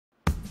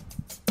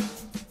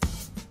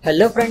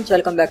Hello friends,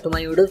 welcome back to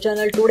my YouTube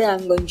channel. Today I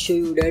am going to show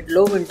you that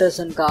Low Winter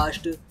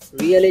Suncast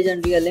Real Age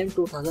and Real Name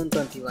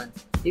 2021.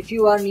 If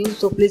you are new,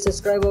 so please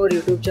subscribe our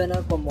YouTube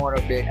channel for more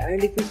update.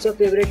 And if it's your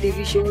favorite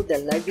TV show,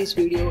 then like this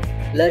video.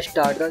 Let's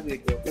start the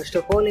video. First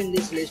of all in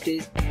this list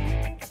is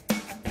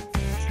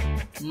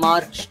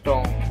Mark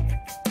Strong.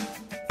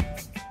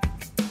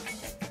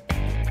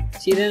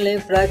 Serial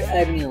name Frank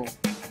Agnew.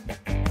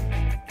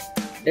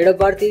 Date of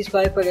birth is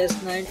 5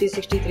 August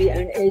 1963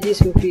 and age is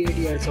 58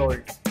 years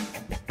old.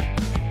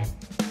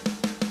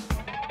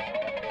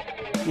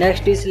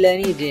 Next is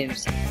Lenny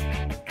James.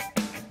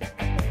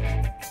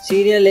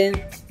 Serial name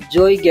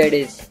Joey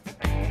Geddes.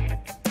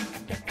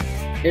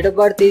 Date of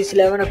birth is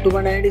 11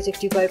 October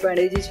 1965 and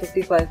age is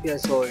 55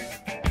 years old.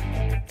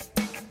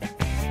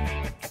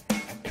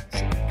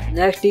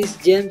 Next is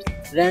James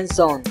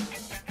Ranson.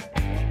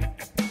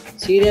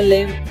 Serial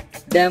name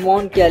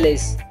Damon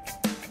Callis.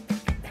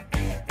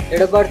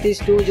 Date of birth is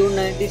 2 June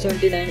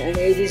 1979 and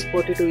age is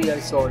 42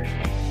 years old.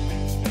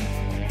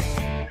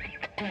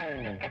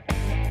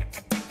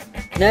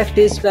 Next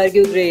is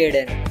Fergie Gray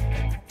Eden.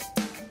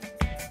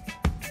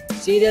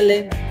 Serial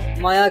name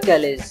Maya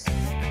Callis.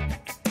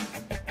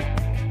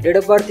 Date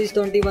of birth is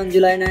 21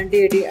 July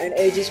 1980 and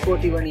age is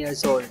 41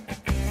 years old.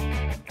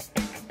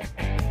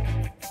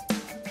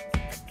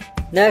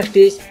 Next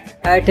is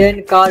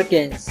Ethan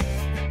Karkens.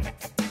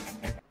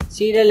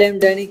 Serial name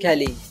Danny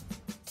Kelly.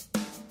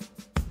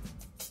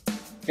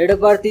 Date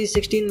of birth is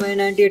 16 May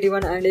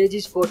 1981 and age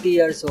is 40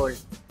 years old.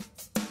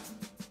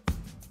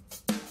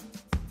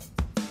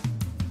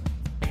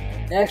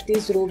 Next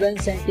is Ruben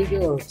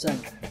Santiago Hudson.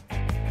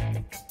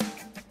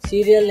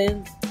 Serial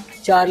name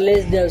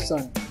Charles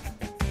Dawson.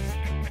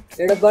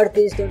 Date of birth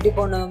is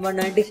 24 November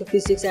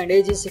 1956 and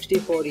age is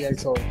 64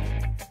 years old.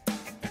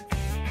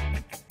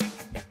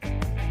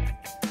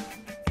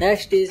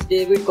 Next is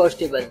David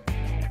Costable.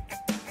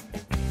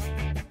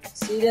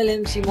 Serial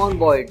name Simon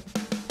Boyd.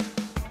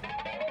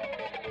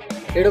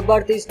 Date of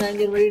birth is 9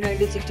 January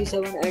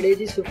 1967 and age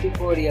is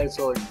 54 years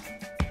old.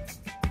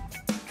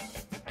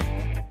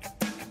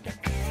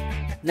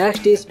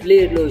 Next is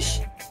Blair Lush.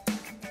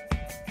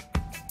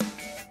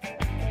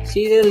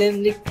 Serial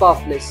name Nick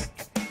Paflis.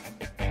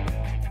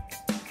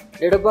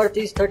 Date of birth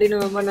is 30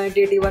 November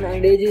 1981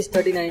 and age is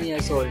 39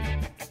 years old.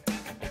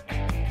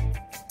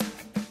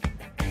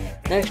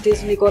 Next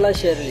is Nicola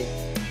Shirley.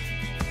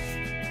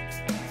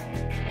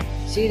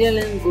 Serial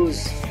name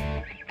Goose.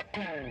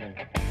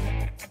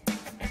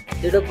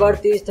 Date of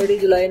birth is 30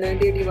 July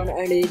 1981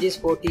 and age is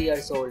 40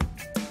 years old.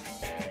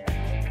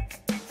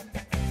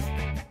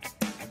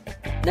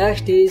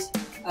 Next is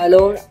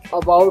Alone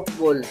About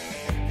Bull.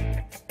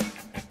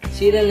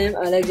 Serial name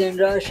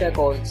Alexandra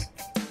Shackles.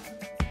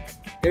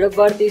 Date of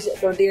birth is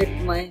 28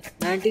 May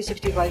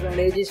 1965 and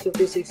age is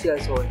 56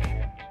 years old.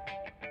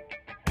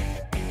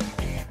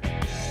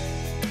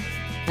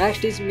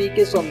 Next is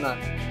Mike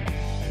Somnath.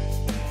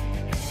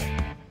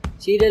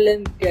 Serial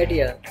name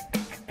Katia.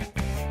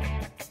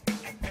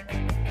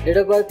 Date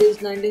of birth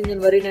is 19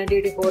 January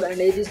 1984 and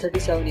age is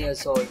 37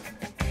 years old.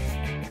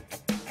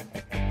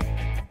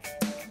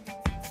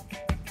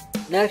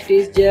 Next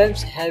is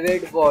James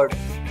Hayward Ward.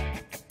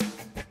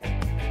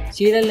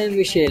 Serial name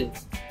Michelle.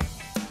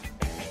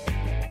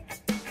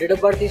 Date of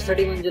birth is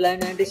 31 July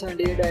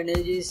 1978 and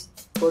age is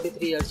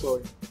 43 years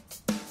old.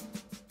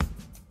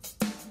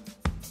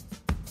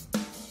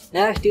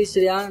 Next is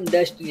Ryan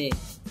Destiny.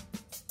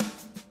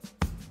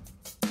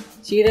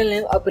 Serial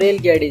name April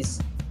Geddes.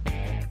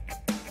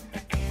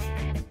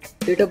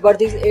 Date of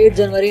birth is 8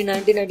 January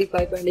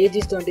 1995 and age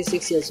is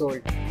 26 years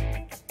old.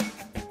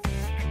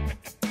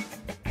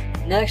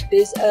 Next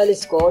is Al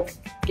Scott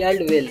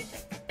Caldwell.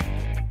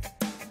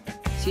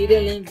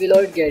 Serial name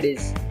Lloyd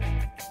Geddes.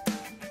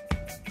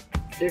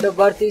 Date of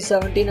birth is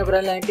 17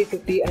 April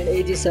 1950 and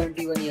age is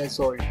 71 years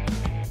old.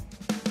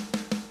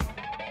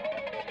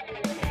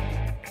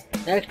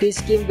 Next is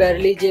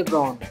Kimberly J.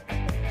 Brown.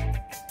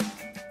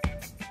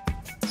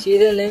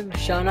 Serial name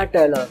Shana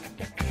Taylor.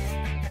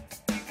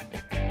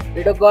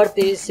 Date of birth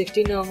is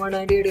 16 November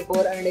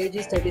 1984 and age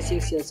is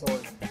 36 years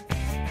old.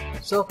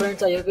 So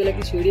friends, I hope you like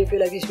this video. If you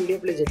like this video,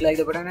 please hit like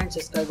the button and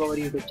subscribe our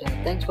YouTube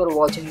channel. Thanks for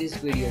watching this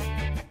video.